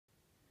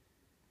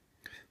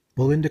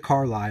Belinda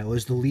Carlisle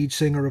is the lead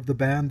singer of the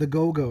band The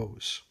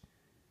Go-Go's.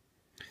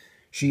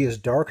 She is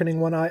darkening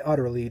one eye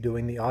utterly,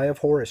 doing the Eye of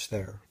Horus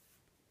there.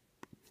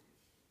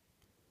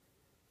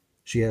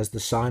 She has the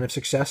sign of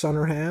success on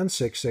her hand,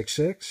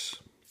 666.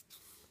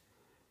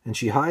 And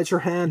she hides her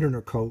hand in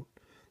her coat,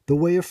 the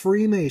way a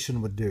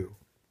Freemason would do.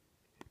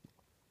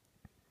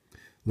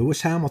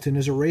 Lewis Hamilton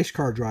is a race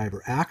car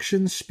driver.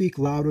 Actions speak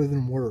louder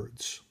than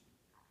words.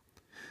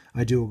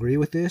 I do agree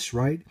with this,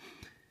 right?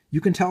 You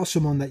can tell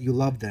someone that you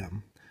love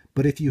them,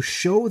 but if you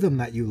show them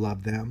that you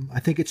love them, I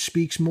think it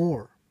speaks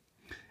more.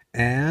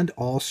 And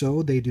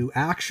also, they do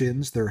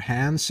actions, their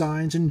hand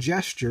signs and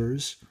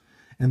gestures,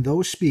 and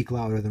those speak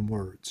louder than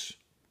words.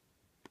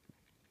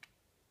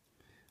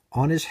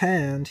 On his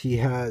hand, he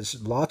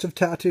has lots of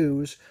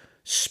tattoos,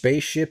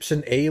 spaceships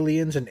and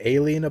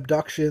alien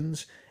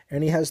abductions,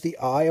 and he has the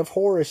Eye of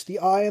Horus, the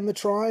eye in the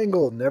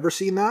triangle. Never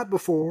seen that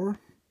before.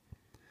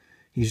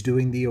 He's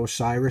doing the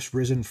Osiris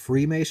Risen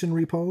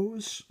Freemasonry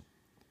pose.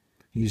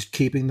 He's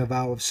keeping the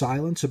vow of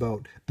silence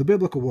about the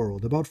biblical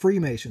world, about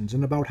Freemasons,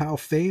 and about how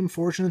fame,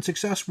 fortune, and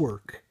success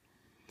work.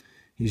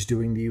 He's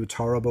doing the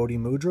Uttara Bodhi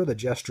Mudra, the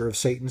gesture of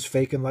Satan's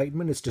fake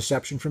enlightenment, its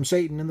deception from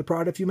Satan, and the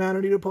pride of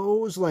humanity to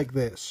pose like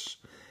this.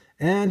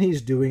 And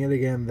he's doing it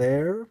again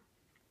there.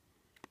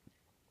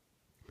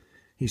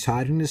 He's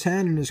hiding his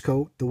hand in his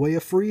coat the way a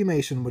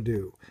Freemason would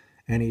do.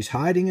 And he's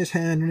hiding his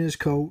hand in his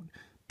coat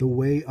the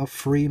way a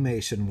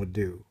Freemason would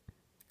do.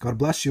 God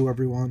bless you,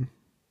 everyone.